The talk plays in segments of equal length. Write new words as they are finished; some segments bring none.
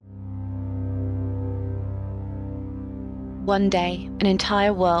One day, an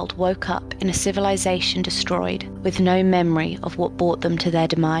entire world woke up in a civilization destroyed, with no memory of what brought them to their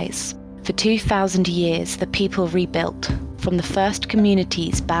demise. For 2,000 years, the people rebuilt, from the first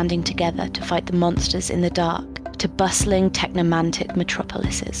communities banding together to fight the monsters in the dark, to bustling technomantic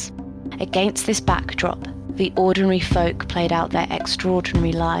metropolises. Against this backdrop, the ordinary folk played out their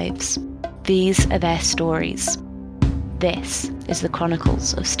extraordinary lives. These are their stories. This is the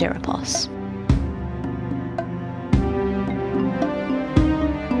Chronicles of Styropos.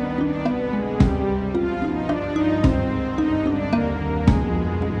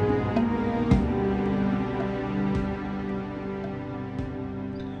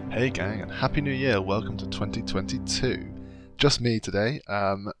 Hey gang, and Happy New Year, welcome to 2022. Just me today,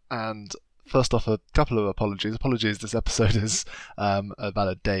 and first off a couple of apologies. This episode is about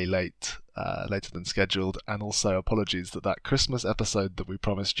a day late, later than scheduled, and also apologies that Christmas episode that we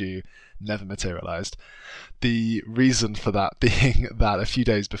promised you never materialised. The reason for that being that a few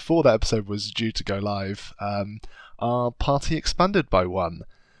days before that episode was due to go live, our party expanded by one.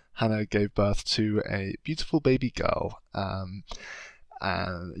 Hannah gave birth to a beautiful baby girl.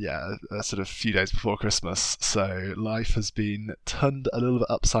 And yeah, sort of a few days before Christmas, so life has been turned a little bit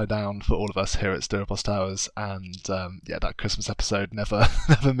upside down for all of us here at Styropos Towers, and that Christmas episode never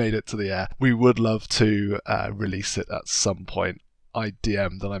made it to the air. We would love to release it at some point. I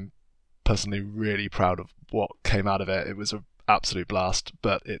DM'd that I'm personally really proud of what came out of it. It was an absolute blast,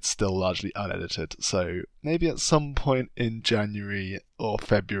 but it's still largely unedited, so maybe at some point in January or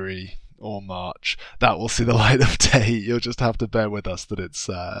February or March, that will see the light of day. You'll just have to bear with us that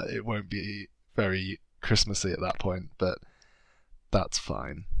it won't be very Christmassy at that point, but that's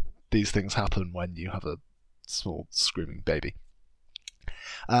fine. These things happen when you have a small screaming baby.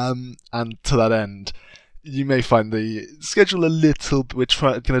 And to that end, you may find the schedule a little... We're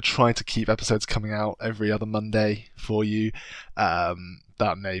going to try to keep episodes coming out every other Monday for you.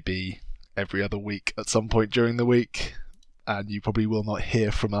 That may be every other week at some point during the week. And you probably will not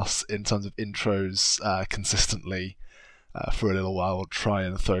hear from us in terms of intros consistently for a little while. We'll try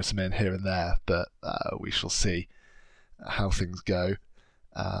and throw some in here and there, but we shall see how things go.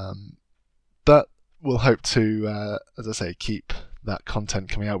 But we'll hope to, as I say, keep that content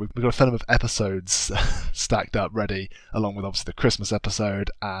coming out. We've got a film of episodes stacked up ready, along with obviously the Christmas episode,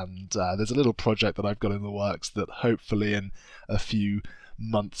 and there's a little project that I've got in the works that hopefully in a few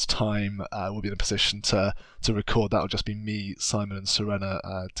month's time we'll be in a position to record. That'll just be me, Simon and Serena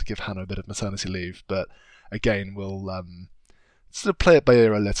to give Hannah a bit of maternity leave, but again we'll sort of play it by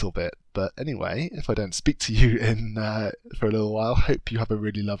ear a little bit. But anyway, if I don't speak to you in for a little while, hope you have a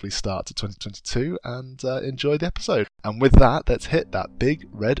really lovely start to 2022 and enjoy the episode. And with that, let's hit that big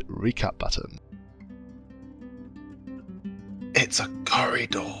red recap button. It's a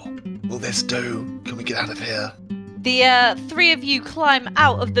corridor. Will this do? Can we get out of here? The three of you climb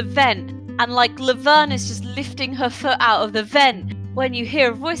out of the vent, and like Laverne is just lifting her foot out of the vent when you hear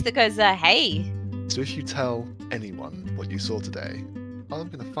a voice that goes, hey. So if you tell anyone what you saw today, I'm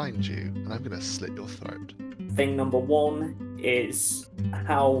going to find you and I'm going to slit your throat. Thing number one is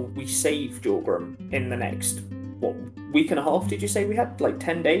how we saved Jorgrim in the next, week and a half did you say we had? Like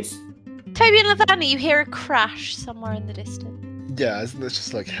 10 days? Toby and Laverne, you hear a crash somewhere in the distance. Yeah, let's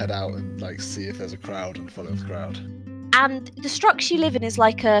just head out and see if there's a crowd and follow the crowd. And the structure you live in is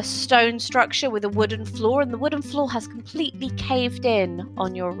like a stone structure with a wooden floor, and the wooden floor has completely caved in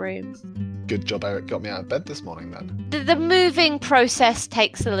on your room. Good job Eric got me out of bed this morning then. The moving process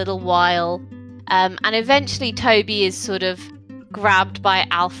takes a little while, and eventually Toby is sort of grabbed by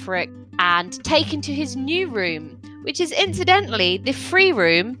Alfric and taken to his new room, which is incidentally the free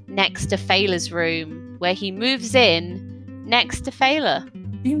room next to Fela's room, where he moves in next to Fela.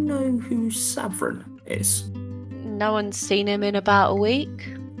 Do you know who Savrin is? No one's seen him in about a week,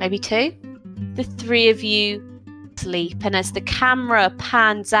 maybe 2. The three of you sleep, and as the camera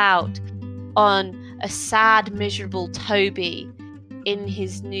pans out on a sad, miserable Toby in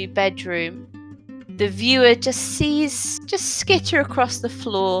his new bedroom, the viewer just skitter across the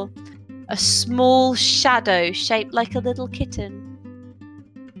floor, a small shadow shaped like a little kitten.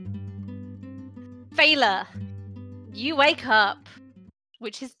 Fela, you wake up,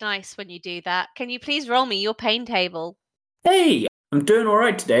 which is nice when you do that. Can you please roll me your pain table? Hey, I'm doing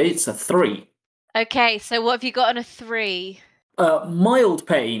alright today. It's a 3. Okay, so what have you got on a 3? Mild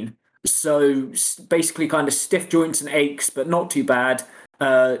pain. So basically kind of stiff joints and aches, but not too bad.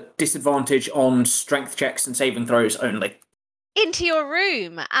 Disadvantage on strength checks and saving throws only. Into your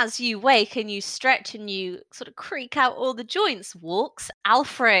room, as you wake and you stretch and you sort of creak out all the joints, walks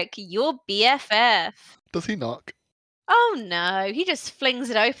Alfric, your BFF. Does he knock? Oh no, he just flings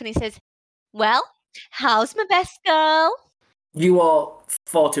it open. He says, well, how's my best girl? You are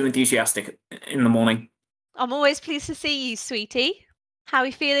far too enthusiastic in the morning. I'm always pleased to see you, sweetie. How are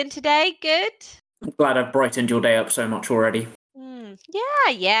you feeling today? Good? I'm glad I've brightened your day up so much already.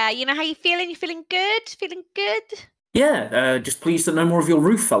 Yeah. You know how you feeling? You feeling good? Feeling good? Yeah, just pleased that no more of your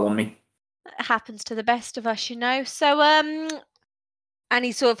roof fell on me. It happens to the best of us, you know. So, and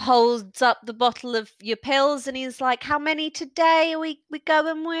he sort of holds up the bottle of your pills and he's like, how many today are we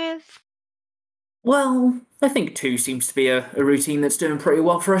going with? Well, I think 2 seems to be a routine that's doing pretty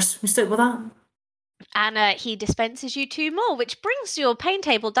well for us. We stick with that. And he dispenses you 2 more, which brings your pain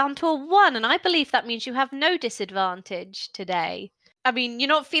table down to a 1. And I believe that means you have no disadvantage today. I mean, you're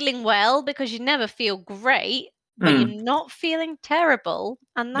not feeling well because you never feel great, but you're not feeling terrible.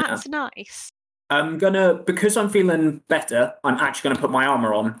 And that's nice. Because I'm feeling better, I'm actually gonna put my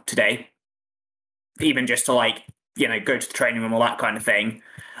armor on today. Even just to, like, go to the training room, all that kind of thing.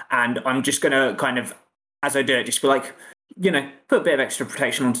 And I'm just gonna kind of, as I do it, just be like, put a bit of extra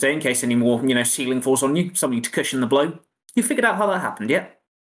protection on today in case any more, ceiling falls on you, something to cushion the blow. You figured out how that happened, yeah?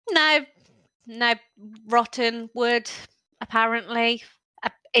 No, rotten wood, apparently.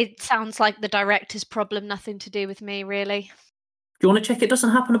 It sounds like the director's problem, nothing to do with me, really. Do you want to check it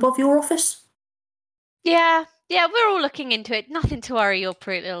doesn't happen above your office? Yeah, we're all looking into it. Nothing to worry your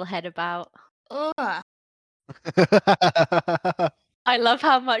pretty little head about. Ugh. I love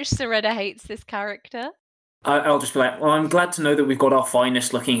how much Serena hates this character. I'll just be like, well, I'm glad to know that we've got our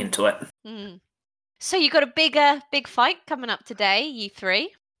finest looking into it. So you got a big fight coming up today, you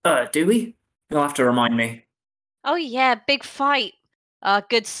 3? Do we? You'll have to remind me. Oh yeah, big fight.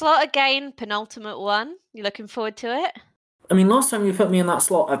 Good slot again, penultimate one. You looking forward to it? I mean, last time you put me in that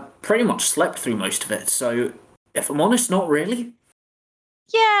slot, I pretty much slept through most of it, so if I'm honest, not really.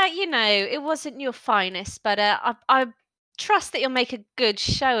 Yeah, it wasn't your finest, but I trust that you'll make a good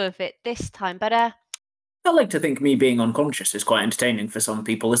show of it this time. But I like to think me being unconscious is quite entertaining for some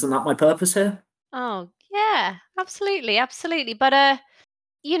people. Isn't that my purpose here? oh yeah, absolutely. But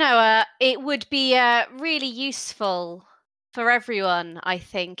it would be really useful for everyone, I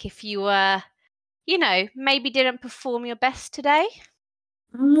think, if you maybe didn't perform your best today.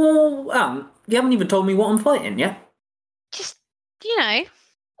 Well, you haven't even told me what I'm fighting yet. Just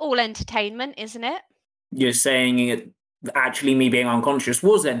all entertainment, isn't it? You're saying it, actually me being unconscious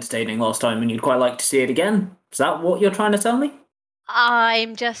was entertaining last time and you'd quite like to see it again? Is that what you're trying to tell me?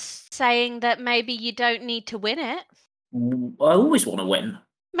 I'm just saying that maybe you don't need to win it. I always want to win.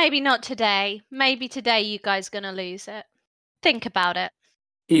 Maybe not today. Maybe today you guys are going to lose it. Think about it.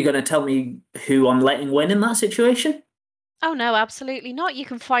 Are you going to tell me who I'm letting win in that situation? Oh no, absolutely not. You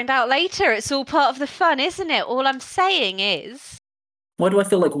can find out later. It's all part of the fun, isn't it? All I'm saying is... Why do I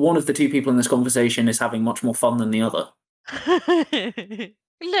feel like one of the 2 people in this conversation is having much more fun than the other?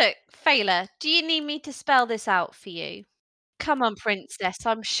 Look, Fela, do you need me to spell this out for you? Come on, princess.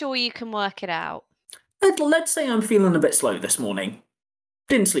 I'm sure you can work it out. Let's say I'm feeling a bit slow this morning.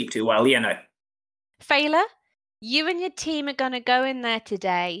 Didn't sleep too well, Fela, you and your team are going to go in there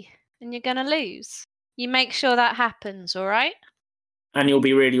today and you're going to lose. You make sure that happens, all right? And you'll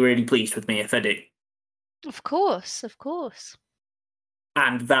be really, really pleased with me if I do. Of course.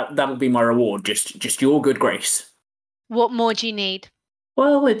 And that'll be my reward, just your good grace. What more do you need?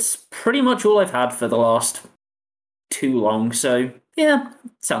 Well, it's pretty much all I've had for the last too long, so yeah,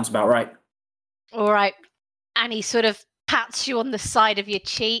 sounds about right. All right. And he sort of pats you on the side of your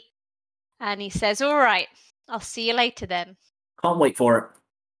cheek and he says, all right, I'll see you later then. Can't wait for it.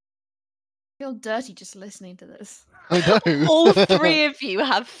 I feel dirty just listening to this. I know. All 3 of you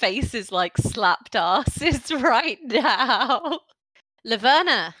have faces like slapped asses right now.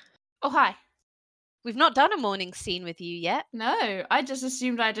 Laverna, Oh, hi. we've not done a morning scene with you yet. No, I just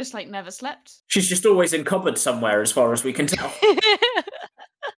assumed I just never slept. She's just always in cupboard somewhere, as far as we can tell.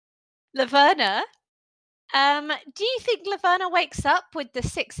 Laverna, do you think Laverna wakes up with the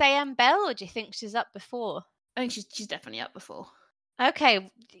 6 a.m. bell, or do you think she's up before? I think she's definitely up before.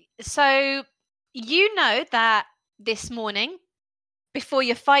 Okay, so you know that this morning, before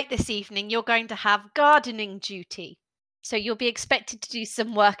your fight this evening, you're going to have gardening duty. So you'll be expected to do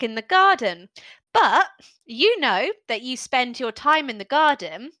some work in the garden. But you know that you spend your time in the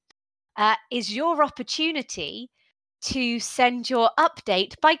garden is your opportunity to send your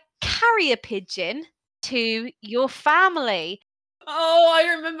update by carrier pigeon to your family. Oh,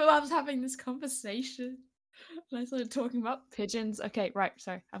 I remember I was having this conversation. And I started talking about pigeons. Okay, right,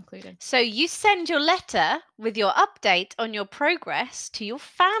 sorry, I'm clued in. So you send your letter with your update on your progress to your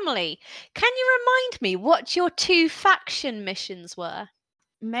family. Can you remind me what your 2 faction missions were?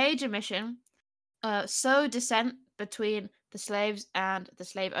 Major mission, sow dissent between the slaves and the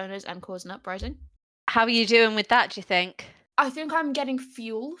slave owners and cause an uprising. How are you doing with that, do you think? I think I'm getting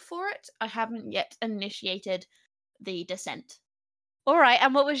fuel for it. I haven't yet initiated the descent. All right,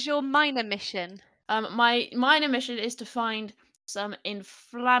 and what was your minor mission? My minor mission is to find some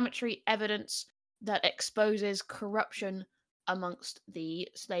inflammatory evidence that exposes corruption amongst the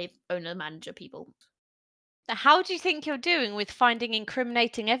slave owner manager people. How do you think you're doing with finding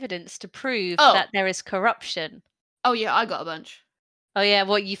incriminating evidence to prove Oh. that there is corruption? Oh yeah, I got a bunch. Oh yeah,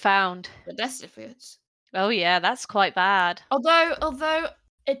 what you found? The death certificates. Oh yeah, that's quite bad. Although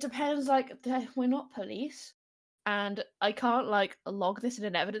it depends. Like we're not police, and I can't like log this in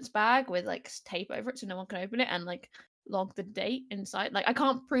an evidence bag with like tape over it so no one can open it and like log the date inside. Like I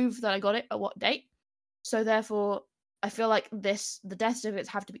can't prove that I got it at what date. So therefore, I feel like the death certificates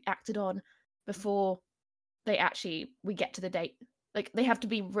have to be acted on before we get to the date. Like they have to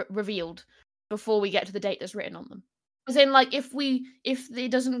be revealed before we get to the date that's written on them. As in, like if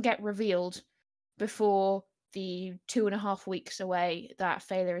it doesn't get revealed before the 2.5 weeks away that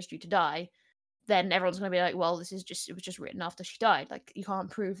Fela is due to die, then everyone's going to be like, well, it was just written after she died. Like you can't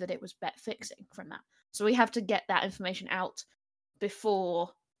prove that it was bet fixing from that. So we have to get that information out before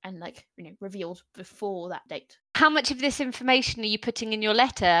and like revealed before that date. How much of this information are you putting in your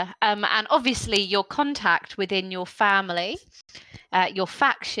letter? And obviously your contact within your family, your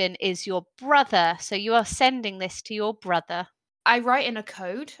faction is your brother. So you are sending this to your brother. I write in a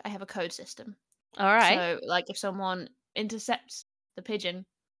code. I have a code system. All right. So like if someone intercepts the pigeon,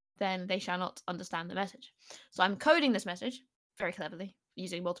 then they shall not understand the message. So I'm coding this message very cleverly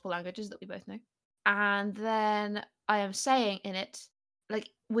using multiple languages that we both know. And then I am saying in it, like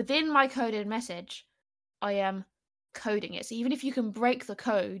within my coded message, I am coding it. So even if you can break the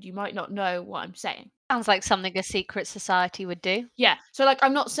code, you might not know what I'm saying. Sounds like something a secret society would do. Yeah. So like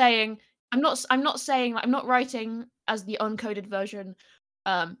I'm not writing as the uncoded version.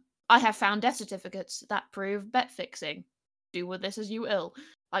 I have found death certificates that prove bet fixing. Do with this as you will.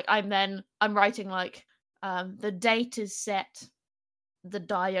 Like I'm writing like the date is set, the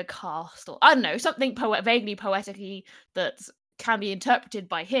dire castle. I don't know, something vaguely poetic-y that can be interpreted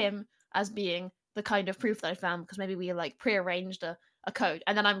by him as being the kind of proof that I found, because maybe we like prearranged a code,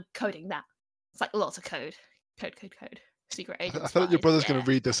 and then I'm coding that. It's like lots of code. Code. Secret agent. I feel like your spies, brother's yeah. going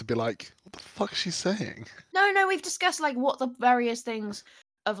to read this and be like, what the fuck is she saying? No, we've discussed like what the various things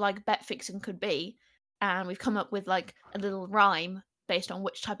of like bet fixing could be, and we've come up with like a little rhyme based on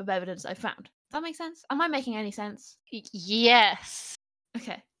which type of evidence I found. Does that make sense? Am I making any sense? Yes.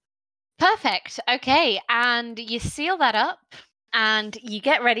 Okay. Perfect. Okay, and you seal that up and you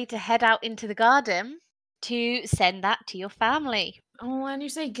get ready to head out into the garden to send that to your family. Oh, when you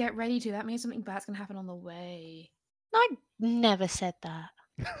say get ready to, that means something bad's gonna happen on the way. I never said that.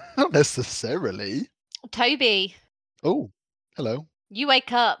 Not necessarily. Toby, Oh, hello. you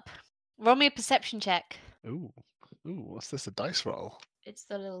wake up. Roll me a perception check. Ooh, what's this? A dice roll? It's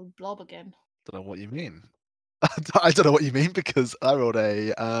the little blob again. Don't know what you mean. I don't know what you mean because I rolled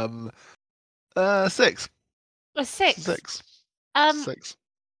a 6. A 6. 6. 6.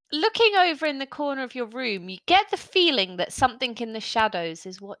 Looking over in the corner of your room, you get the feeling that something in the shadows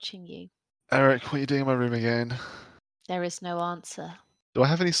is watching you. Eric, what are you doing in my room again? There is no answer. Do I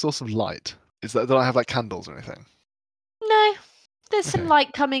have any source of light? Do I have like candles or anything? No. There's some Okay.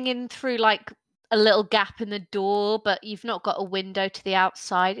 light coming in through like a little gap in the door, but you've not got a window to the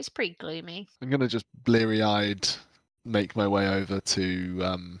outside. It's pretty gloomy. I'm gonna just bleary-eyed make my way over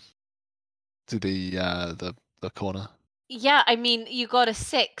to the corner. Yeah, I mean, you got a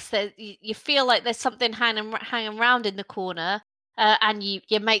 6. That you feel like there's something hanging around in the corner, and you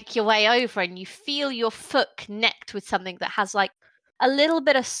make your way over, and you feel your foot connect with something that has like a little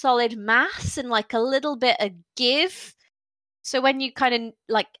bit of solid mass and like a little bit of give. So when you kind of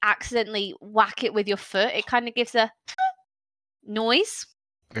like accidentally whack it with your foot, it kind of gives a noise.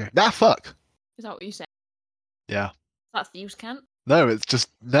 Okay. Nah, fuck. Is that what you said? Yeah. That's the use can't. No, it's just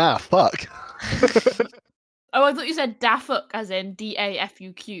nah, fuck. Oh, I thought you said dafuck as in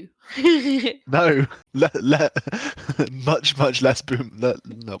DAFUQ. No, much less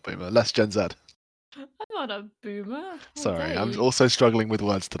not boomer, less Gen Z. I'm not a boomer. Sorry, I'm Okay. also struggling with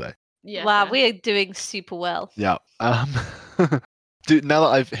words today. Yeah. Wow, fair. we're doing super well. Yeah. Now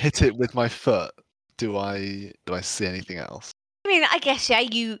that I've hit it with my foot, do I see anything else? I mean, I guess yeah,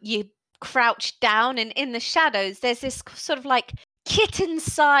 you crouch down, and in the shadows there's this sort of like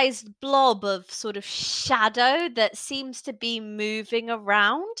kitten-sized blob of sort of shadow that seems to be moving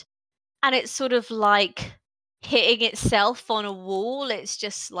around, and it's sort of like hitting itself on a wall. It's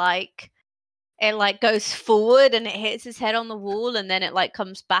just like it like goes forward and it hits its head on the wall, and then it like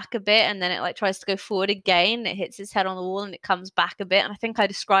comes back a bit, and then it like tries to go forward again. It hits its head on the wall and it comes back a bit. And I think I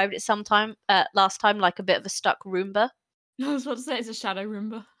described it last time like a bit of a stuck Roomba. I was about to say it's a shadow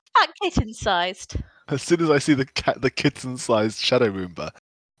Roomba. Fat kitten sized. As soon as I see the kitten-sized Shadow Roomba,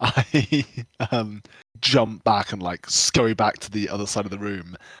 I jump back and like scurry back to the other side of the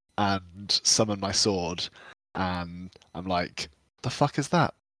room and summon my sword. And I'm like, the fuck is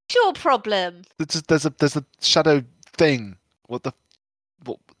that? It's your problem. There's a shadow thing. What?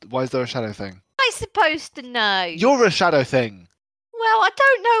 Why is there a shadow thing? I'm supposed to know. You're a shadow thing. Well, I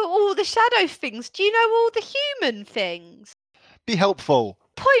don't know all the shadow things. Do you know all the human things? Be helpful.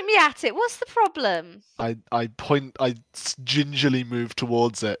 Point me at it. What's the problem? I gingerly move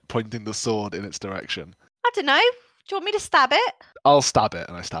towards it, pointing the sword in its direction. I don't know. Do you want me to stab it? I'll stab it,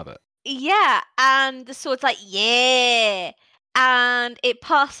 and I stab it. Yeah, and the sword's like, yeah. And it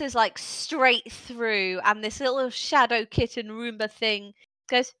passes like straight through, and this little shadow kitten Roomba thing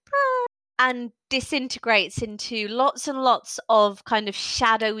goes and disintegrates into lots and lots of kind of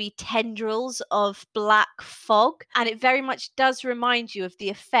shadowy tendrils of black fog. And it very much does remind you of the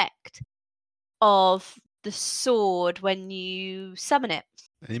effect of the sword when you summon it.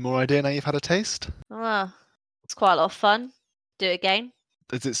 Any more idea now you've had a taste? Ah, it's quite a lot of fun. Do it again.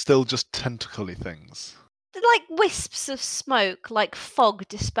 Is it still just tentacly things? They're like wisps of smoke, like fog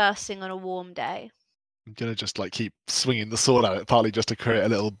dispersing on a warm day. I'm gonna just like keep swinging the sword at it, partly just to create a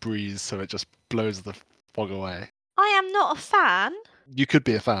little breeze so it just blows the fog away. I am not a fan, You could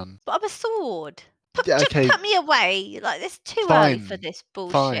be a fan. but I'm a sword. Yeah, Just okay. put me away. Like, it's too early for Fine, this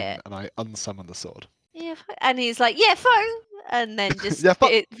bullshit. Fine. And I unsummon the sword. Yeah, and he's like, yeah, fine. And then just Yeah,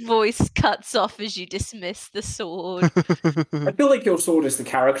 its voice cuts off as you dismiss the sword. I feel like your sword is the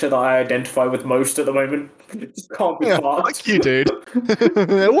character that I identify with most at the moment. It just can't be Yeah, fucked. fuck you, dude.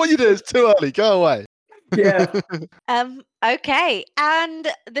 What you do is too early. Go away. Yeah. Okay, and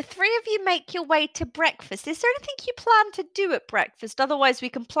the three of you make your way to breakfast. Is there anything you plan to do at breakfast? Otherwise, we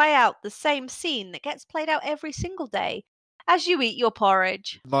can play out the same scene that gets played out every single day as you eat your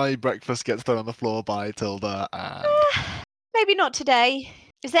porridge. My breakfast gets thrown on the floor by Tilda, and Maybe not today.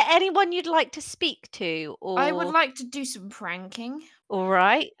 Is there anyone you'd like to speak to? Or I would like to do some pranking. All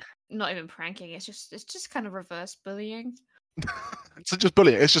right. Not even pranking. It's just kind of reverse bullying. so just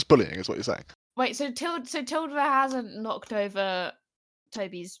bullying. It's just bullying, is what you're saying. Wait, so Tilda hasn't knocked over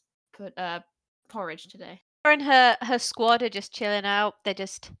Toby's porridge today. Her and her squad are just chilling out. They're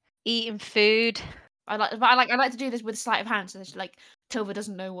just eating food. I like to do this with sleight of hand, so that like Tilda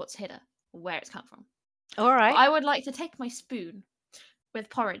doesn't know what's hit her or where it's come from. All right. I would like to take my spoon with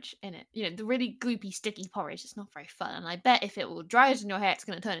porridge in it. You know, the really gloopy, sticky porridge. It's not very fun, and I bet if it will dry out in your hair, it's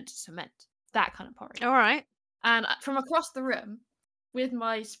going to turn into cement. That kind of porridge. All right. And from across the room, with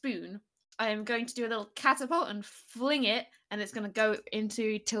my spoon, I am going to do a little catapult and fling it, and it's going to go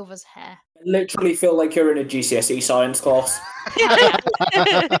into Tilva's hair. I literally feel like you're in a GCSE science class.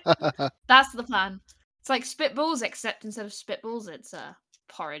 That's the plan. It's like spitballs, except instead of spitballs, it's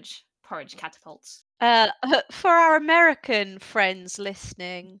porridge catapults. For our American friends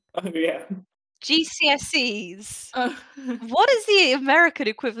listening, Oh, yeah. GCSEs. Oh. What is the American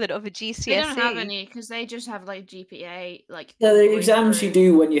equivalent of a GCSE? They don't have any because they just have like GPA, like Yeah, the exams you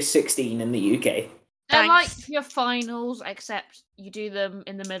do when you're 16 in the UK. They're Thanks. like your finals, except you do them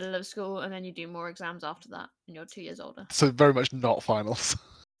in the middle of school, and then you do more exams after that, and you're 2 years older. So very much not finals.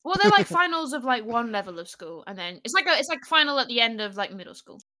 Well, they're like finals of like one level of school, and then it's like final at the end of like middle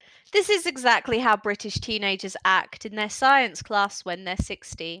school. This is exactly how British teenagers act in their science class when they're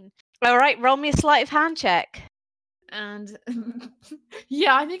 16. All right, roll me a sleight of hand check. And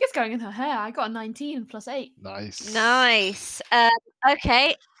yeah, I think it's going in her hair. I got a 19 plus 8. Nice. Nice.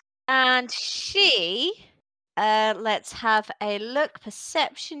 Okay, and she. Let's have a look.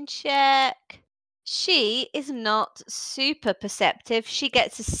 Perception check. She is not super perceptive. She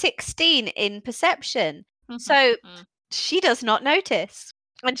gets a 16 in perception. So she does not notice.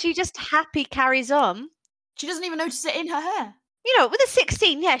 And she just happy carries on. She doesn't even notice it in her hair. You know, with a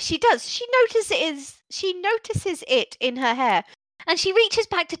 16, yeah, she does. She notices it in her hair. And she reaches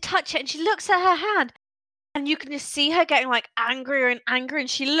back to touch it and she looks at her hand. And you can just see her getting like angrier and angrier. And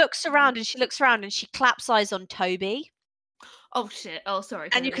she looks around and she claps eyes on Toby. Oh shit. Oh, sorry.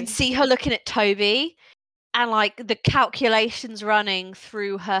 And you can see her looking at Toby and like the calculations running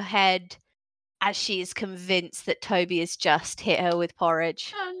through her head as she is convinced that Toby has just hit her with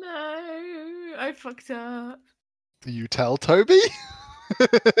porridge. Oh no, I fucked up. You tell Toby?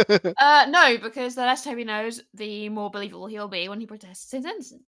 No, because the less Toby knows, the more believable he'll be when he protests his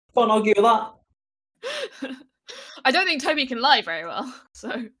innocence. Can't argue with that. I don't think Toby can lie very well,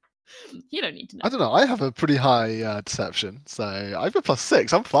 so you don't need to know. I don't know. I have a pretty high deception, so I've got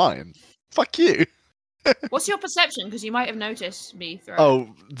 +6. I'm fine. Fuck you. What's your perception? Because you might have noticed me throw.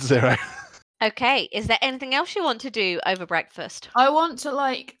 Oh, 0. Okay, is there anything else you want to do over breakfast? I want to,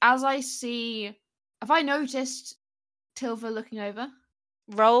 like, as I see... Have I noticed Tilva looking over?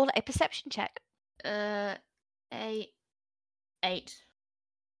 Roll a perception check. 8.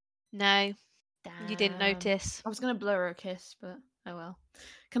 No, you didn't Damn. notice. I was going to blow her a kiss, but oh well.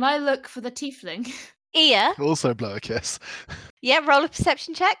 Can I look for the tiefling? Ia, Also blow a kiss. yeah, roll a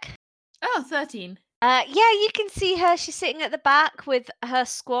perception check. Oh, 13. Yeah, you can see her. She's sitting at the back with her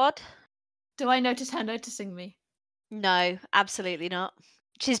squad. Do I notice her noticing me? No, absolutely not.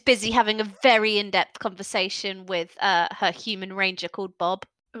 She's busy having a very in-depth conversation with her human ranger called Bob.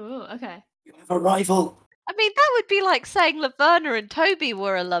 Oh, okay. You have a rival. I mean, that would be like saying Laverna and Toby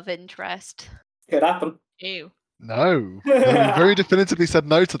were a love interest. Could happen. Ew. No. We very definitively said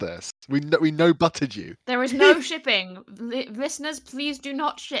no to this. We no butted you. There is no shipping. Listeners, please do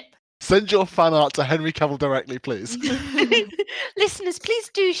not ship. Send your fan art to Henry Cavill directly, please. Listeners, please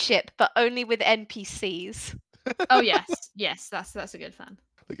do ship, but only with NPCs. Oh yes, that's a good fan.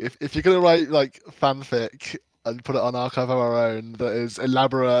 Like, if you're gonna write like fanfic and put it on Archive of Our Own that is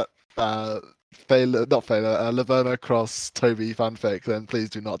elaborate, Laverna cross Toby fanfic, then please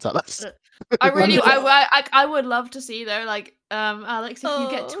do not tell us. I would love to see though, like, Alex, if you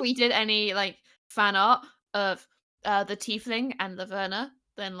get tweeted any like fan art of the tiefling and Laverna,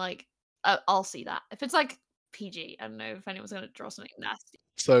 then like I'll see that. If it's like PG, I don't know if anyone's gonna draw something nasty.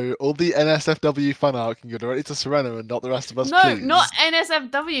 So all the NSFW fan art can go directly to Serena and not the rest of us, No, please. not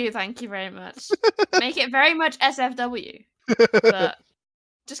NSFW. Thank you very much. Make it very much SFW, but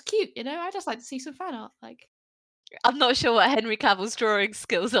just cute. You know, I just like to see some fan art. Like, I'm not sure what Henry Cavill's drawing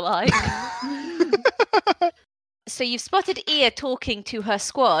skills are like. So you've spotted Ia talking to her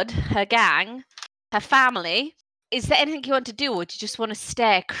squad, her gang, her family. Is there anything you want to do, or do you just want to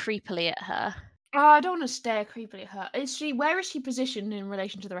stare creepily at her? oh, I don't want to stare creepily at her. Where is she positioned in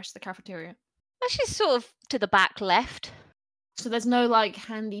relation to the rest of the cafeteria? Well, she's sort of to the back left. So there's no like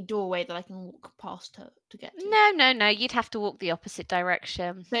handy doorway that I can walk past her to get to. No. You'd have to walk the opposite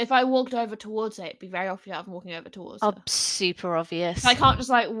direction. So if I walked over towards her, it'd be very obvious I'm walking over towards Oh, her. super obvious. So I can't just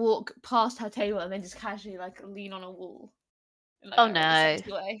like walk past her table and then just casually like lean on a wall. In, like, Oh, a really no.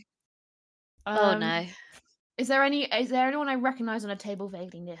 sexy way. Oh no. Is there anyone I recognise on a table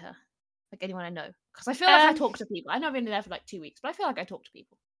vaguely near her? Like anyone I know? Because I feel like I talk to people. I know I've been there for like 2 weeks, but I feel like I talk to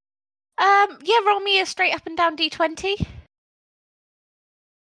people. Yeah, roll me a straight up and down D20.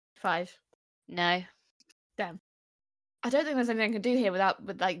 5. No. Damn. I don't think there's anything I can do here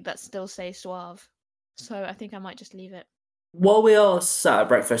with like that still say suave. So I think I might just leave it. While we are sat at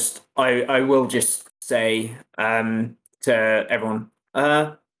breakfast, I will just say to everyone,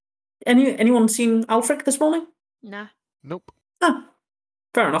 anyone seen Alfred this morning? Nah. Nope. Ah,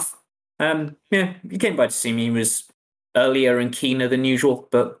 fair enough. Yeah, he came by to see me. He was earlier and keener than usual,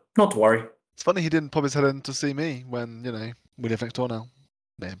 but not to worry. It's funny he didn't pop his head in to see me when, we live next door now.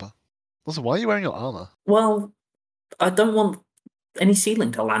 Neighbour. Also, why are you wearing your armour? Well, I don't want any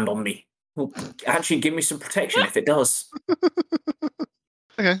ceiling to land on me. Well, actually, give me some protection if it does.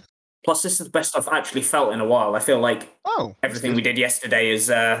 Okay. Plus, this is the best I've actually felt in a while. I feel like everything we did yesterday is,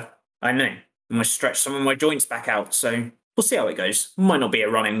 I know, almost stretched some of my joints back out. So we'll see how it goes. Might not be a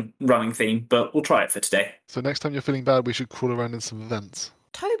running theme, but we'll try it for today. So next time you're feeling bad, we should crawl around in some vents.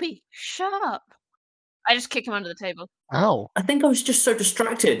 Toby, shut up. I just kick him under the table. Ow. I think I was just so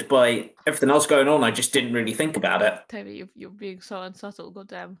distracted by everything else going on, I just didn't really think about it. Toby, you're being so unsubtle,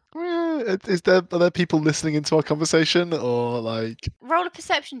 goddamn. Are there people listening into our conversation, or like... Roll a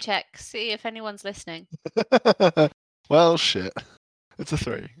perception check, see if anyone's listening. Well, shit. It's a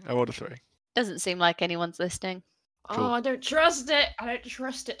 3. I rolled a 3. Doesn't seem like anyone's listening. Cool. Oh, I don't trust it. I don't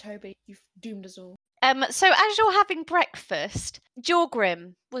trust it, Toby. You've doomed us all. So as you're having breakfast,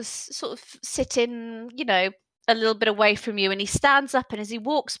 Jorgrim was sort of sitting, a little bit away from you, and he stands up, and as he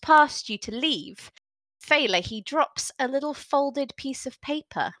walks past you to leave, Fela, he drops a little folded piece of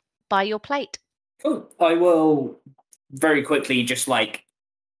paper by your plate. Cool. I will very quickly just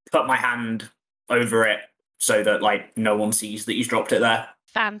put my hand over it so that no one sees that he's dropped it there.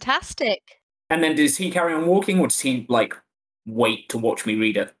 Fantastic. And then does he carry on walking, or does he wait to watch me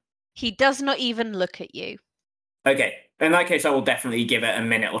read it? He does not even look at you. Okay. In that case, I will definitely give it a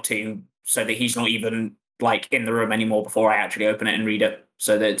minute or two so that he's not even in the room anymore before I actually open it and read it,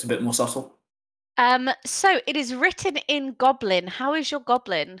 so that it's a bit more subtle. So it is written in Goblin. How is your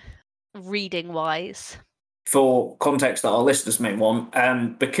Goblin reading wise? For context that our listeners may want,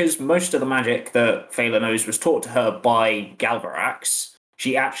 because most of the magic that Fela knows was taught to her by Galvarax,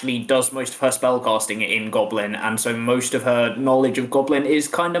 she actually does most of her spellcasting in Goblin, and so most of her knowledge of Goblin is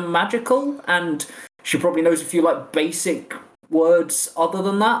kind of magical, and she probably knows a few basic words other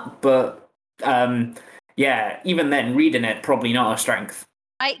than that, but Yeah, even then, reading it, probably not our strength.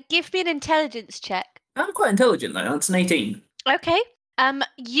 Give me an intelligence check. I'm quite intelligent, though. That's an 18. Okay.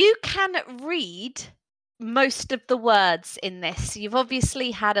 You can read most of the words in this. You've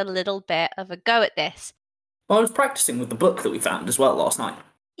obviously had a little bit of a go at this. Well, I was practicing with the book that we found as well last night.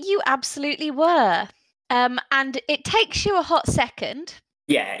 You absolutely were. And it takes you a hot second.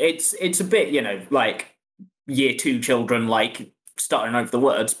 Yeah, it's a bit, like year 2 children, like starting over the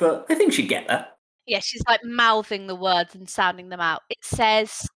words, but I think she'd get there. Yeah, she's like mouthing the words and sounding them out. It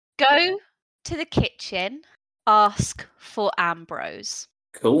says, go to the kitchen, ask for Ambrose.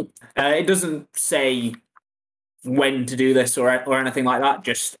 Cool. It doesn't say when to do this or anything like that,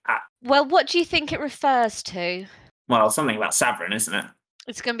 just Well, what do you think it refers to? well, something about Savrin, isn't it?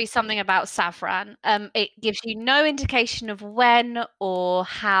 It's going to be something about Savran. It gives you no indication of when or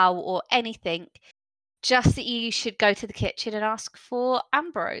how or anything, just that you should go to the kitchen and ask for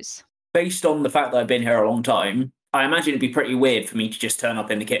Ambrose. Based on the fact that I've been here a long time, I imagine it'd be pretty weird for me to just turn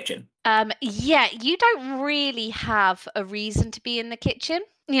up in the kitchen. Yeah, you don't really have a reason to be in the kitchen.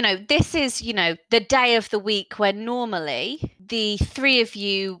 This is, the day of the week when normally the 3 of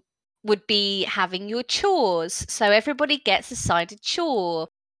you would be having your chores. So everybody gets assigned a chore.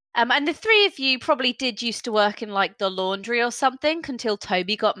 And the 3 of you probably did used to work in like the laundry or something until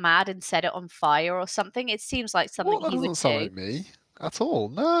Toby got mad and set it on fire or something. It seems like something That he would doesn't sound do. like me at all.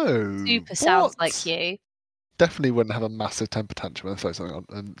 No. Super sounds What? like you. Definitely wouldn't have a massive temper tantrum and throw something on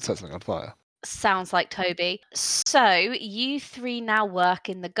and set something on fire. Sounds like Toby. So you 3 now work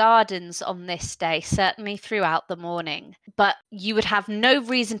in the gardens on this day, certainly throughout the morning. But you would have no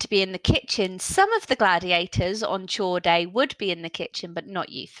reason to be in the kitchen. Some of the gladiators on chore day would be in the kitchen, but not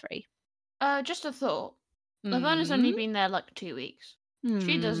you 3. Just a thought. Laverna's only been there like 2 weeks.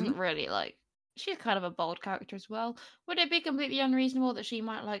 She doesn't really she's kind of a bold character as well. Would it be completely unreasonable that she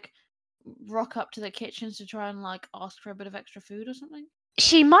might rock up to the kitchens to try and ask for a bit of extra food or something?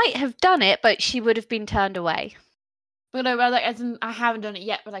 She might have done it, but she would have been turned away. But no, as in, I haven't done it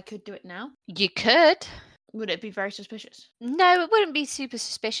yet, but I could do it now. You could. Would it be very suspicious? No, it wouldn't be super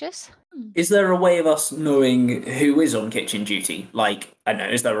suspicious. Is there a way of us knowing who is on kitchen duty? Like, I don't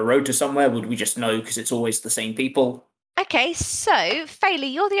know, is there a rota somewhere? Would we just know because it's always the same people? Okay, so,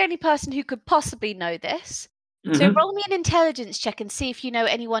 Fela, you're the only person who could possibly know this. So roll me an intelligence check and see if you know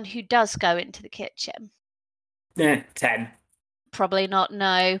anyone who does go into the kitchen. 10. Probably not,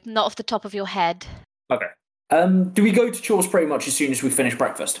 no. Not off the top of your head. Okay. Do we go to chores pretty much as soon as we finish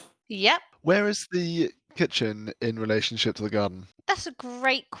breakfast? Yep. Where is the kitchen in relationship to the garden? That's a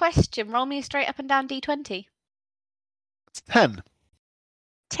great question. Roll me a straight up and down D20. It's 10.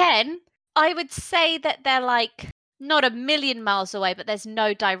 10? I would say that they're not a million miles away, but there's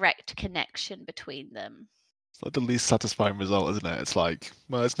no direct connection between them. It's like the least satisfying result, isn't it? It's like,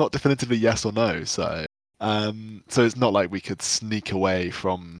 well, it's not definitively yes or no, so it's not like we could sneak away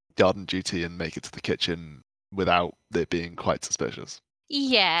from garden duty and make it to the kitchen without it being quite suspicious.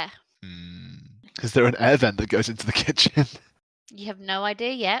 Yeah. Is there an air vent that goes into the kitchen? You have no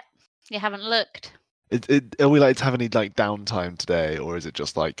idea yet. You haven't looked. Are we like to have any downtime today, or is it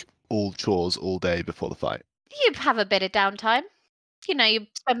just all chores all day before the fight? You have a bit of downtime. You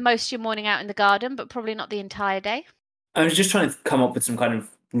spend most of your morning out in the garden, but probably not the entire day. I was just trying to come up with some kind of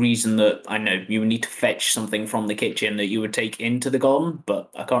reason that I know you would need to fetch something from the kitchen that you would take into the garden, but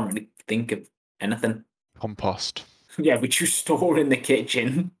I can't really think of anything. Compost. Yeah, which you store in the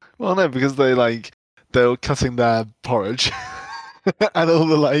kitchen. Well, no, because they were cutting their porridge and all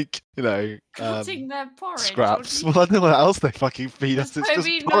the Cutting their porridge. scraps. Well, I don't know what else they fucking feed us. It's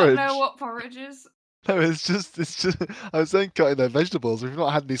just porridge. Not know what porridge is? No, it's just. I was saying cutting their vegetables. We've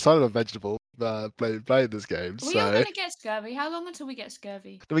not had any sign of vegetable playing this game. We are going to get scurvy. How long until we get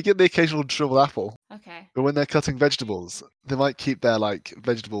scurvy? We get the occasional shriveled apple. Okay. But when they're cutting vegetables, they might keep their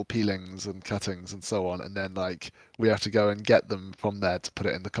vegetable peelings and cuttings and so on, and then we have to go and get them from there to put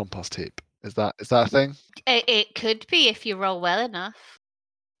it in the compost heap. Is that a thing? It could be if you roll well enough.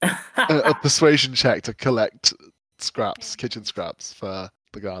 a persuasion check to collect scraps, kitchen scraps for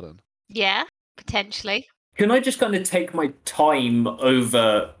the garden. Yeah, potentially. Can I just kind of take my time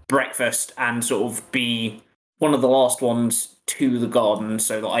over breakfast and sort of be one of the last ones to the garden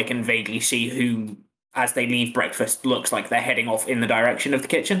so that I can vaguely see who, as they leave breakfast, looks like they're heading off in the direction of the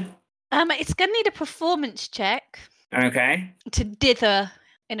kitchen? It's going to need a performance check. Okay. To dither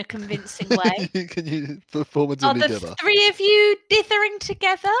in a convincing way. Can you performatively dither? Are the 3 of you dithering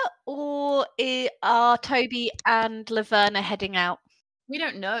together, or are Toby and Laverna heading out? We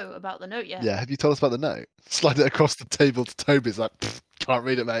don't know about the note yet. Yeah, have you told us about the note? Slide it across the table to Toby. It's like, Can't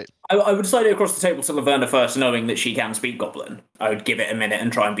read it, mate. I would slide it across the table to Laverna first, knowing that she can speak Goblin. I would give it a minute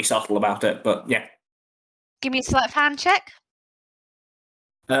and try and be subtle about it, but yeah. Give me a sleight of hand check.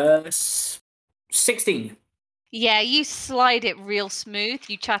 16. Yeah, you slide it real smooth.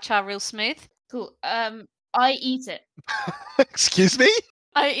 You cha-cha real smooth. Cool. I eat it. Excuse me?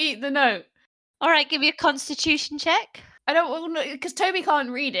 I eat the note. All right, give me a constitution check. I don't because Toby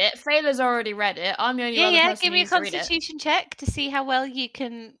can't read it. Fela's already read it. I'm the only other Yeah, person give who me a needs to read it. constitution check to see how well you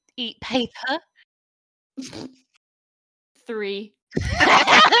can eat paper. 3.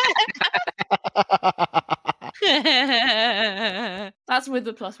 That's with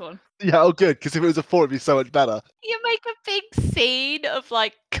the +1. Yeah, oh good, because if it was a 4, it'd be so much better. You make a big scene of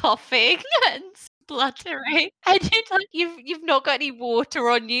like coughing and spluttering, and you've not got any water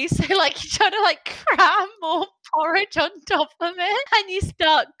on you, so like you're trying to like cram more porridge on top of it, and you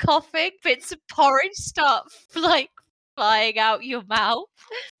start coughing. Bits of porridge start like flying out your mouth.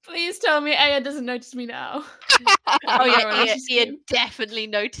 Please tell me Aya doesn't notice me now. Oh yeah, Ian definitely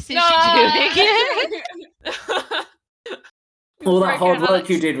notices you doing it. All that hard work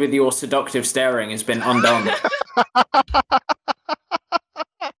you did with your seductive staring has been undone.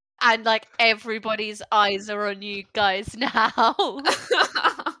 And like everybody's eyes are on you guys now.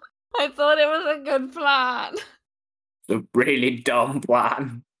 I thought it was a good plan. It's a really dumb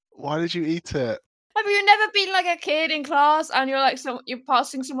plan. Why did you eat it? Have you never been like a kid in class and you're like you're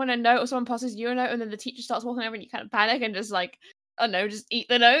passing someone a note or someone passes you a note and then the teacher starts walking over and you kind of panic and just like, I don't know, just eat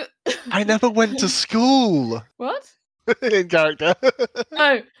the note? I never went to school. What? In character.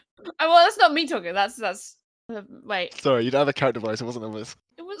 No. Well, that's not me talking. That's wait. Sorry, you don't have a character voice. It wasn't obvious.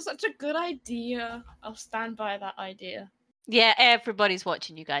 It was such a good idea. I'll stand by that idea. Yeah, everybody's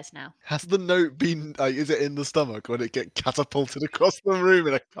watching you guys now. Has the note been? Is it in the stomach, or did it get catapulted across the room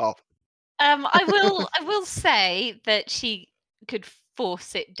in a cough? I will say that she could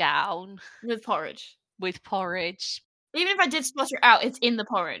force it down With porridge. with porridge. Even if I did splutter it out, it's in the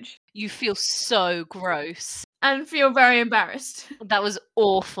porridge. You feel so gross. And feel very embarrassed. That was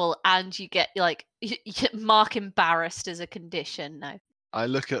awful, and you get like you get mark embarrassed as a condition. No. I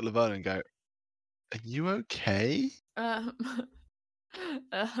look at Laverna and go, "Are you okay? Are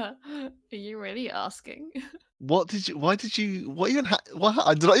you really asking? What did you? Why did you? What even?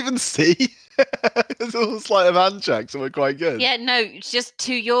 What did I even see? It's all sleight of hand checks, and we're quite good. Yeah, no. Just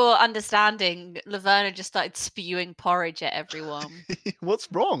to your understanding, Laverna just started spewing porridge at everyone. What's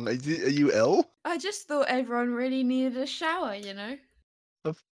wrong? Are you ill? I just thought everyone really needed a shower, you know?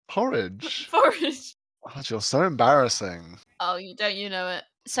 Of porridge. Porridge. God, you're so embarrassing. Oh, you know it.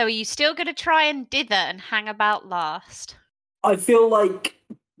 So are you still going to try and dither and hang about last? I feel like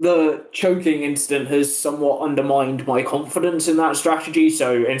the choking incident has somewhat undermined my confidence in that strategy,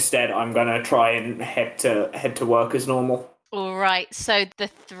 so instead I'm going to try and head to work as normal. All right, so the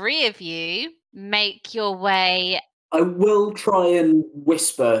three of you make your way. I will try and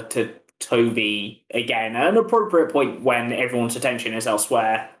whisper to Toby again at an appropriate point when everyone's attention is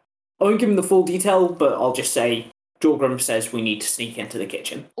elsewhere. I won't give him the full detail, but I'll just say, Jorgrim says we need to sneak into the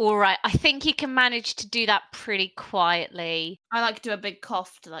kitchen. All right, I think you can manage to do that pretty quietly. I like to do a big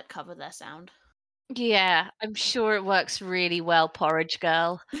cough to like cover their sound. Yeah, I'm sure it works really well, porridge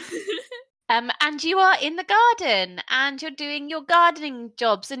girl. And you are in the garden and you're doing your gardening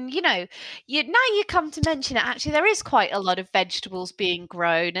jobs, and now you come to mention it, actually there is quite a lot of vegetables being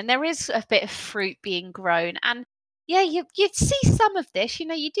grown and there is a bit of fruit being grown, and yeah, you'd see some of this,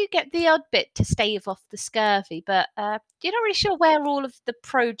 you do get the odd bit to stave off the scurvy, but you're not really sure where all of the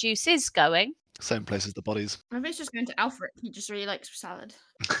produce is going. Same place as the bodies. Maybe it's just going to Alfred. He just really likes salad.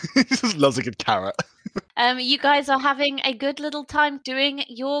 He just loves a good carrot. You guys are having a good little time doing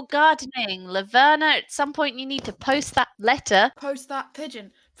your gardening. Laverna, at some point you need to post that letter. Post that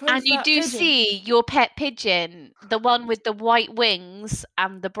pigeon. And you do see your pet pigeon, the one with the white wings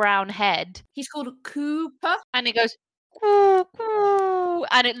and the brown head. He's called Cooper. And it goes, coo, coo,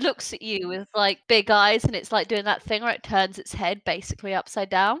 and it looks at you with like big eyes, and it's like doing that thing where it turns its head basically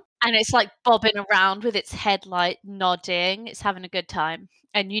upside down. And it's like bobbing around with its head like nodding. It's having a good time.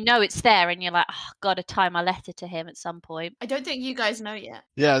 And it's there, and you're like, oh, gotta tie my letter to him at some point. I don't think you guys know yet.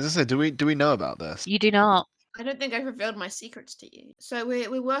 Yeah, as I said, do we know about this? You do not. I don't think I've revealed my secrets to you. So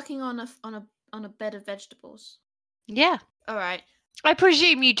we're working on a bed of vegetables. Yeah. All right. I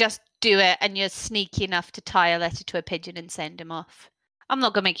presume you just do it and you're sneaky enough to tie a letter to a pigeon and send him off. I'm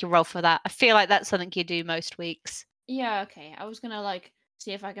not going to make you roll for that. I feel like that's something you do most weeks. Yeah, okay. I was going to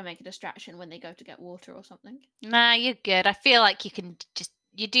see if I can make a distraction when they go to get water or something. Nah, you're good. I feel like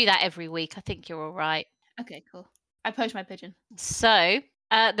you do that every week. I think you're all right. Okay, cool. I post my pigeon. So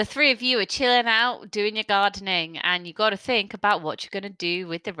The three of you are chilling out, doing your gardening, and you got to think about what you're going to do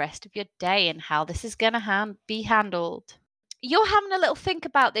with the rest of your day and how this is going to be handled. You're having a little think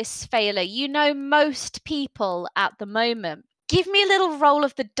about this, Fela. You know most people at the moment. Give me a little roll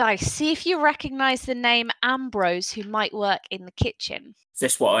of the dice. See if you recognize the name Ambrose, who might work in the kitchen. Is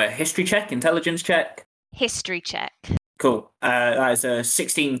this what, a history check, intelligence check? History check. Cool. That is a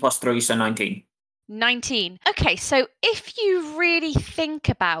 16 plus 3, so 19. 19. Okay, so if you really think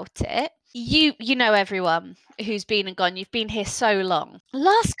about it, you know everyone who's been and gone. You've been here so long.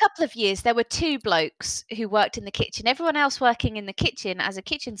 Last couple of years, there were 2 blokes who worked in the kitchen. Everyone else working in the kitchen as a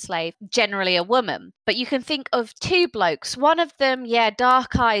kitchen slave, generally a woman. But you can think of 2 blokes. One of them,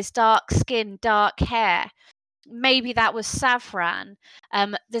 dark eyes, dark skin, dark hair. Maybe that was Savran.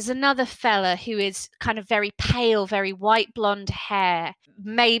 There's another fella who is kind of very pale, very white blonde hair.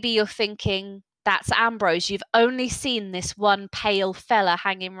 Maybe you're thinking, that's Ambrose. You've only seen this one pale fella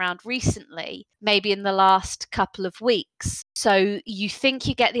hanging around recently, maybe in the last couple of weeks. So you think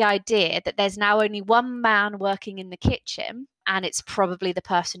you get the idea that there's now only one man working in the kitchen, and it's probably the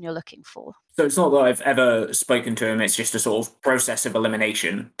person you're looking for. So it's not that I've ever spoken to him, it's just a sort of process of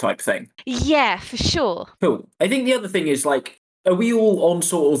elimination type thing. Yeah, for sure. Cool. I think the other thing is, like, are we all on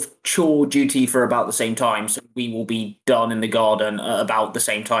sort of chore duty for about the same time? So we will be done in the garden at about the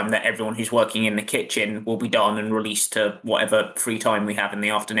same time that everyone who's working in the kitchen will be done and released to whatever free time we have in the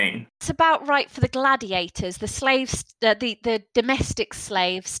afternoon. It's about right for the gladiators. The slaves, the domestic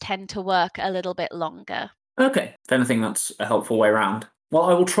slaves tend to work a little bit longer. Okay, then I think that's a helpful way around. Well,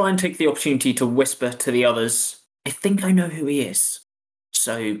 I will try and take the opportunity to whisper to the others, I think I know who he is.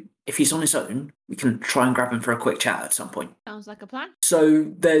 So if he's on his own, we can try and grab him for a quick chat at some point. Sounds like a plan.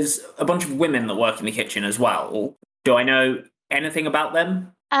 So there's a bunch of women that work in the kitchen as well. Do I know anything about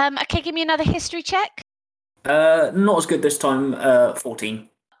them? Okay, give me another history check. Not as good this time, 14.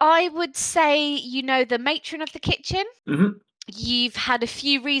 I would say you know the matron of the kitchen. Mm-hmm. You've had a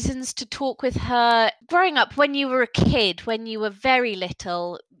few reasons to talk with her. Growing up, when you were a kid, when you were very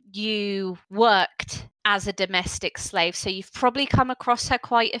little, you worked as a domestic slave. So you've probably come across her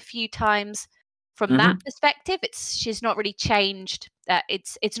quite a few times from that perspective. She's not really changed.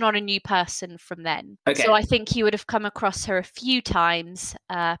 It's not a new person from then. Okay. So I think you would have come across her a few times,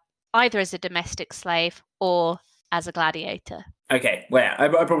 either as a domestic slave or as a gladiator. Okay, well, yeah,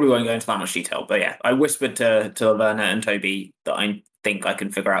 I probably won't go into that much detail, but yeah, I whispered to Lerner and Toby that I think I can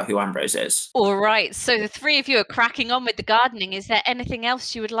figure out who Ambrose is. All right, so the 3 of you are cracking on with the gardening. Is there anything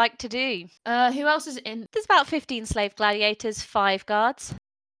else you would like to do? Who else is in? There's about 15 slave gladiators, 5 guards.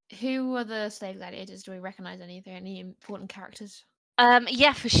 Who are the slave gladiators? Do we recognise any? Are there any important characters?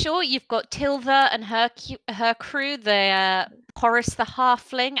 Yeah, for sure. You've got Tilda and her crew, the Horace the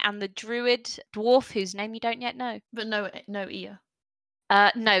halfling and the druid dwarf whose name you don't yet know. But no Ia.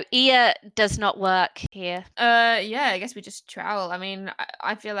 No, Ia does not work here. Yeah, I guess we just trowel. I mean,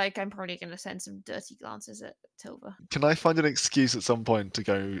 I feel like I'm probably going to send some dirty glances at Tilda. Can I find an excuse at some point to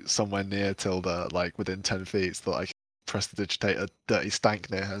go somewhere near Tilda, like within 10 feet, so that I can prestidigitate a dirty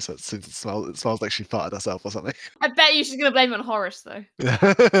stank near her, so since it smells like she farted herself or something? I bet you she's going to blame it on Horace,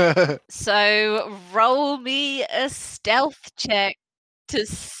 though. So roll me a stealth check to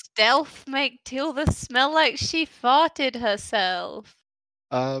stealth make Tilda smell like she farted herself.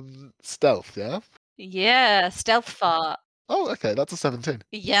 Stealth, yeah? Yeah, stealth fart. Oh, okay, that's a 17.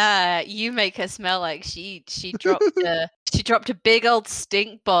 Yeah, you make her smell like she dropped a big old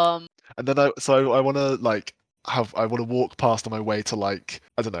stink bomb. And then I want to walk past on my way to, like,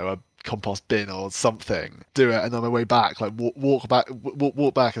 I don't know, a compost bin or something, do it, and on my way back, like walk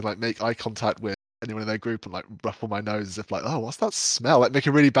back and like make eye contact with anyone in their group and like ruffle my nose as if like, oh, what's that smell? Like make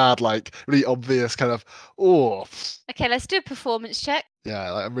a really bad, like really obvious kind of, oh. Okay, let's do a performance check.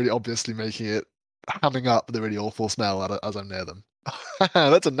 Yeah, like I'm really obviously making it, hamming up the really awful smell as I'm near them.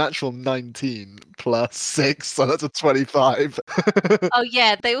 That's a natural 19 plus 6, so that's a 25. Oh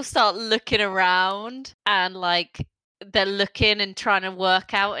yeah, they all start looking around and like they're looking and trying to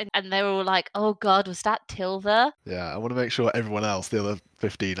work out and they're all like, oh god, was that Tilda? Yeah, I want to make sure everyone else, the other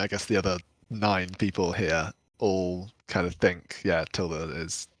 15, I guess the other 9 people here, all kind of think, yeah, Tilda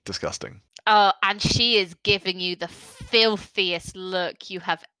is disgusting. Oh, and she is giving you the filthiest look you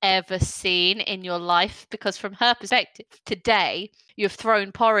have ever seen in your life, because from her perspective, today you've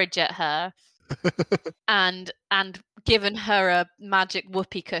thrown porridge at her and given her a magic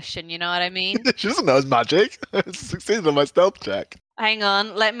whoopee cushion, you know what I mean? She doesn't know it's magic. It's succeeded on my stealth check. Hang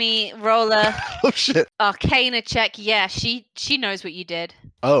on, let me roll a Oh shit. Arcana check. Yeah, she knows what you did.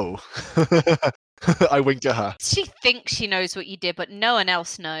 Oh. I wink at her. She thinks she knows what you did, but no one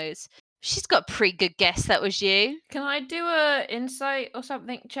else knows. She's got a pretty good guess that was you. Can I do a insight or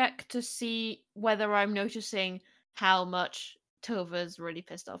something check to see whether I'm noticing how much Tova's really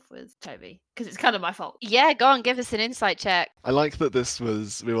pissed off with Toby? Because it's kind of my fault. Yeah, go on, give us an insight check. I like that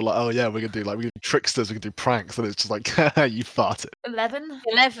we were like, oh yeah, we're gonna do tricksters, we can do pranks, and it's just like, you farted. 11.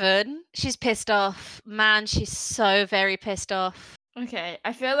 11. She's pissed off. Man, she's so very pissed off. Okay,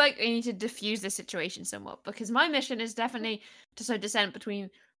 I feel like I need to diffuse this situation somewhat because my mission is definitely to sow dissent between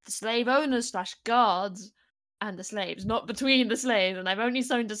the slave owners / guards and the slaves, not between the slaves. And I've only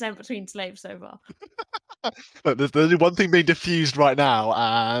sown dissent between slaves so far. But there's only one thing being diffused right now,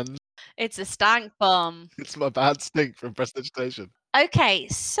 and It's a stank bomb. it's my bad stink from prestidigitation. Okay,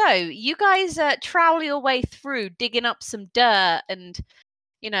 so you guys trowel your way through, digging up some dirt and,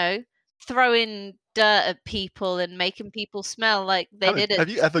 throwing dirt at people and making people smell like they did it. Have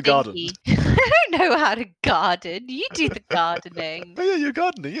you ever gardened? I don't know how to garden. You do the gardening. Oh yeah, you're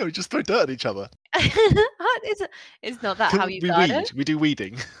gardening. Yeah, we just throw dirt at each other. It's not that how you garden. Weed. We do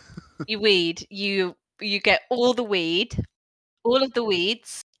weeding. You weed. You get all the weed, all of the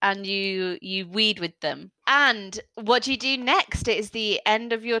weeds, and you weed with them. And what do you do next? It is the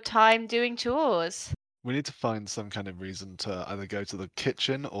end of your time doing chores. We need to find some kind of reason to either go to the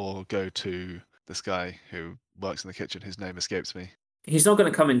kitchen or go to this guy who works in the kitchen, whose name escapes me. He's not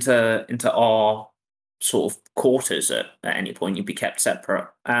going to come into our sort of quarters at any point. You'd be kept separate.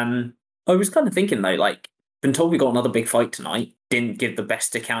 I was kind of thinking though, like, been told we got another big fight tonight. Didn't give the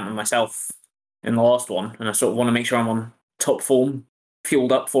best account of myself in the last one, and I sort of want to make sure I'm on top form,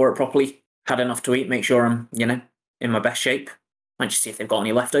 fueled up for it properly, had enough to eat, make sure I'm, in my best shape. Might just see if they've got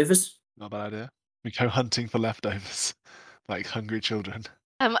any leftovers. Not a bad idea. We go hunting for leftovers, like hungry children.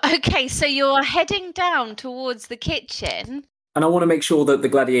 Okay, so you're heading down towards the kitchen. And I want to make sure that the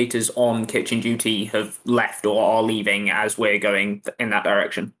gladiators on kitchen duty have left or are leaving as we're going in that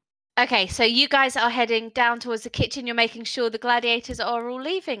direction. Okay, so you guys are heading down towards the kitchen. You're making sure the gladiators are all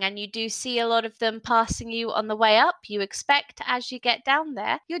leaving, and you do see a lot of them passing you on the way up. You expect as you get down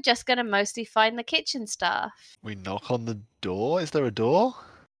there, you're just going to mostly find the kitchen staff. We knock on the door. Is there a door?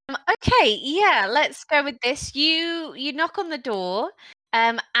 Okay, yeah, let's go with this. You knock on the door,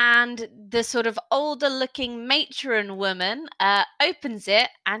 and the sort of older looking matron woman opens it,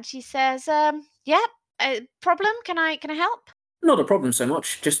 and she says, problem? Can I help? Not a problem so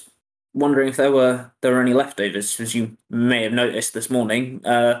much, just wondering if there were any leftovers. As you may have noticed this morning,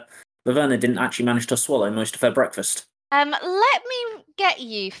 Laverna didn't actually manage to swallow most of her breakfast. Let me get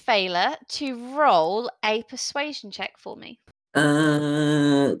you, Fela, to roll a persuasion check for me.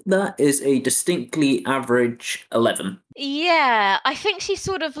 That is a distinctly average 11. Yeah, I think she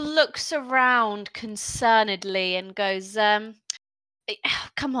sort of looks around concernedly and goes,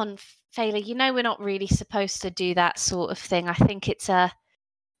 come on, Fela, we're not really supposed to do that sort of thing. I think it's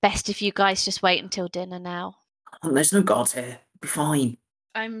best if you guys just wait until dinner now. Oh, there's no guards here. Be fine.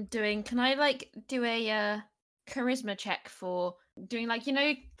 Can I do a charisma check for doing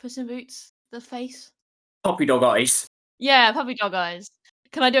Puss in Boots, the face? Puppy dog eyes. Yeah, puppy dog eyes.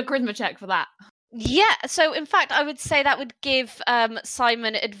 Can I do a charisma check for that? Yeah, so in fact, I would say that would give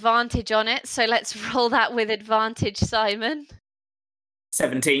Simon advantage on it. So let's roll that with advantage, Simon.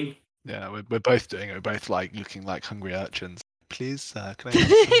 17. Yeah, we're both doing it. We're both looking like hungry urchins. Please, can I have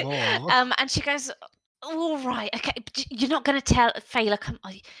some more? And she goes, all right, okay, you're not going to tell Fela, come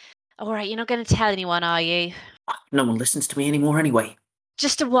on. All right, you're not going to tell anyone, are you? No one listens to me anymore anyway.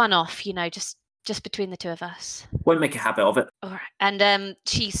 Just a one-off, just between the two of us. Won't make a habit of it. All right. And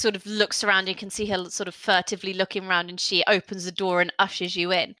she sort of looks around. You can see her sort of furtively looking around, and she opens the door and ushers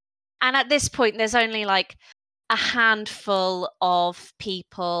you in. And at this point, there's only a handful of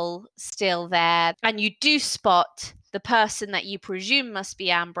people still there. And you do spot the person that you presume must be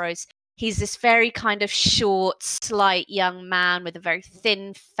Ambrose. He's this very kind of short, slight young man with a very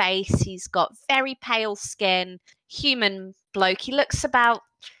thin face. He's got very pale skin, human bloke. He looks about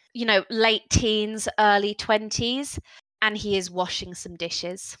late teens, early 20s, and he is washing some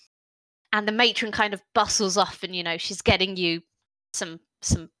dishes. And the matron kind of bustles off and, she's getting you some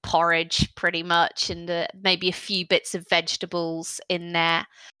porridge pretty much and maybe a few bits of vegetables in there.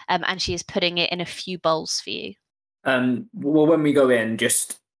 And she is putting it in a few bowls for you. Well, when we go in,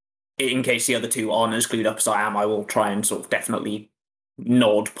 just in case the other two aren't as clued up as I am, I will try and sort of definitely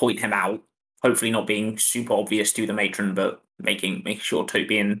nod, point him out. Hopefully not being super obvious to the matron, but making sure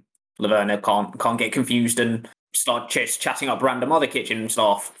Toby and Laverna can't get confused and start chatting up random other kitchen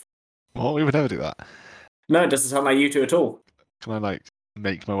staff. What? We would never do that. No, it doesn't sound like you two at all. Can I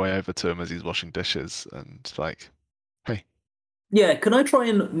make my way over to him as he's washing dishes and hey? Yeah, can I try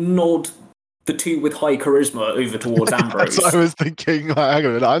and nod the two with high charisma over towards Ambrose. That's what I was thinking. Like, hang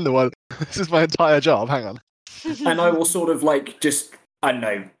on a minute, I'm the one. This is my entire job. Hang on. And I will sort of like just, I don't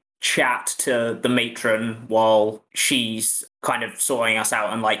know, chat to the matron while she's kind of sorting us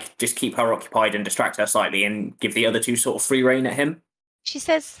out and like just keep her occupied and distract her slightly and give the other two sort of free rein at him. She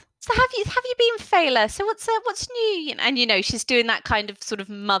says, "So have you been Fela? So what's new?" And she's doing that kind of sort of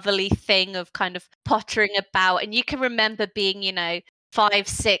motherly thing of kind of pottering about, and you can remember being 5,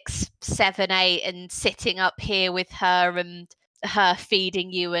 6, 7, 8, and sitting up here with her and her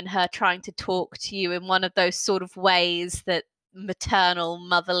feeding you and her trying to talk to you in one of those sort of ways that maternal,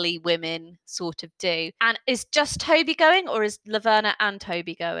 motherly women sort of do. And is just Toby going, or is Laverna and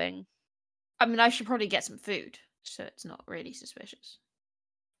Toby going? I mean, I should probably get some food, so it's not really suspicious.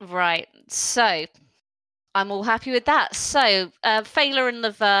 Right. So I'm all happy with that. So Fela and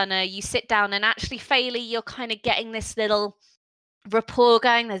Laverna, you sit down, and actually, Fela, you're kind of getting this little rapport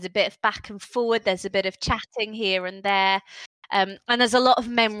going. There's a bit of back and forward. There's a bit of chatting here and there. And there's a lot of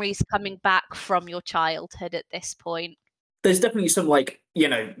memories coming back from your childhood at this point. There's definitely some like,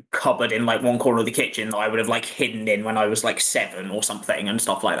 cupboard in like one corner of the kitchen that I would have like hidden in when I was like 7 or something and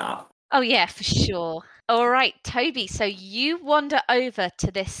stuff like that. Oh yeah, for sure. All right, Toby. So you wander over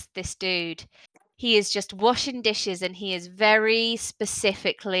to this Dude. He is just washing dishes, and he is very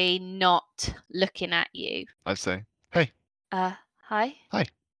specifically not looking at you. I'd say, hey. Hi. Hi.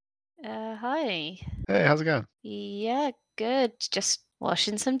 Hi. Hey, how's it going? Yeah, good. Just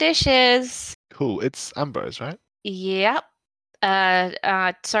washing some dishes. Cool. It's Ambrose, right? Yep. Sorry,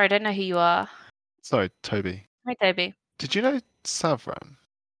 I don't know who you are. Sorry, Toby. Hi, Toby. Did you know Savran?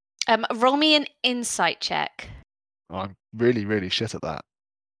 Roll me an insight check. Oh, I'm really, really shit at that.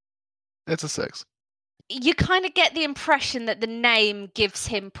 It's a 6. You kind of get the impression that the name gives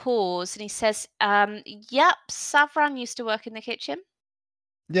him pause, and he says, yep, Savran used to work in the kitchen.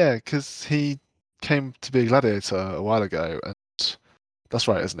 Yeah, because he came to be a gladiator a while ago, and that's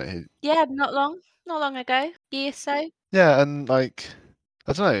right, isn't it? Yeah, not long ago, year or so. Yeah, and like,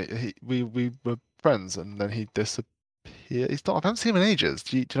 I don't know, we were friends, and then he disappeared. He's not. I haven't seen him in ages.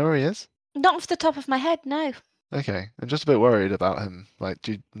 Do you know where he is? Not off the top of my head, no. Okay, I'm just a bit worried about him. Like,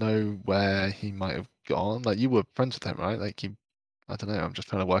 do you know where he might have gone? Like, you were friends with him, right? Like, I don't know. I'm just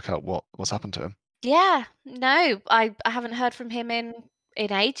trying to work out what's happened to him. Yeah, no, I haven't heard from him in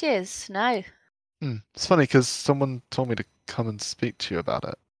ages, no. It's funny because someone told me to come and speak to you about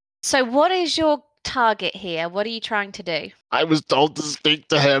it. So what is your target here? What are you trying to do? I was told to speak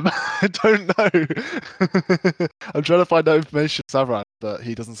to him. I don't know. I'm trying to find out information on Savran, but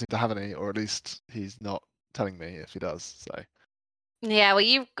he doesn't seem to have any, or at least he's not telling me if he does. So. Yeah, well,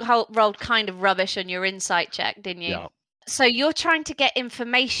 you rolled kind of rubbish on your insight check, didn't you? Yeah. So you're trying to get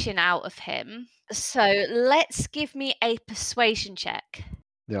information out of him. So let's give me a persuasion check.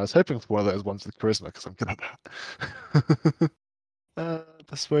 Yeah, I was hoping for one of those ones with charisma because I'm good at that.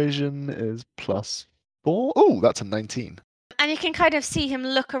 Persuasion is +4. Oh, that's a 19. And you can kind of see him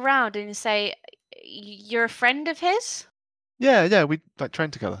look around and say, "You're a friend of his?" Yeah, we like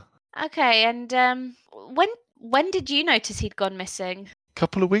trained together. Okay, and when did you notice he'd gone missing? A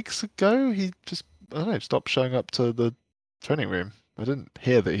couple of weeks ago, he just, I don't know, stopped showing up to the training room. I didn't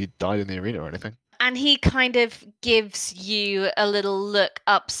hear that he died in the arena or anything. And he kind of gives you a little look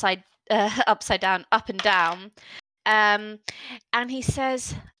upside down, up and down. And he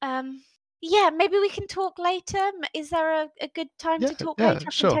says, yeah, maybe we can talk later. Is there a good time to talk later? I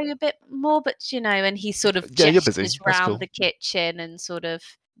can sure. tell you a bit more, but and he sort of you're gestures busy. around cool. the kitchen and sort of,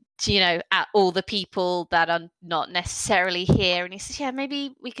 at all the people that are not necessarily here. And he says, yeah,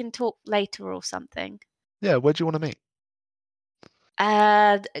 maybe we can talk later or something. Yeah, where do you want to meet?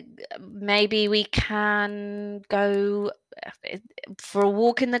 Maybe we can go for a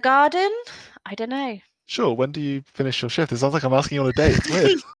walk in the garden. I don't know. Sure. When do you finish your shift? It sounds like I'm asking you on a date. It's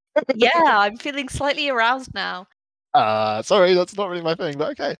weird. Yeah, I'm feeling slightly aroused now. Sorry, that's not really my thing,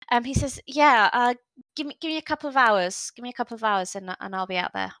 but okay. He says, yeah, give me a couple of hours. Give me a couple of hours, and I'll be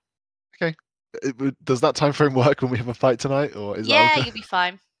out there. Okay. Does that time frame work when we have a fight tonight, or is that okay? You'll be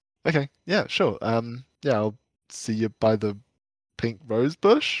fine. Okay. Yeah, sure. Yeah, I'll see you by the pink rose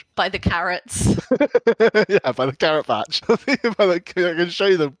bush. By the carrots. Yeah, by the carrot patch. I can show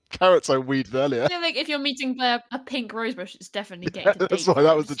you the carrots I weeded earlier. I feel like if you're meeting by a pink rose bush, it's definitely getting to That's date why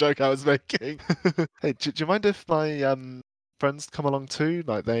that was vibes. the joke I was making. Hey, do you mind if my friends come along too?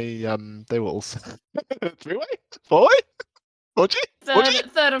 Like they were also 3-way, 4-way, 4G,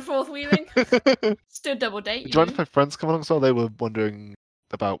 Third and fourth wheeling. Still double date. Do you mind if my friends come along as well? They were wondering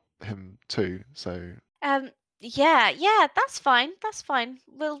about him too. So. Yeah, that's fine. That's fine.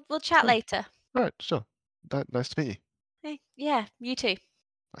 We'll chat Cool. later. All right, sure. Nice to meet you. Hey, yeah, you too.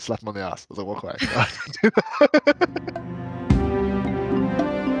 I slap him on the ass as I walk away.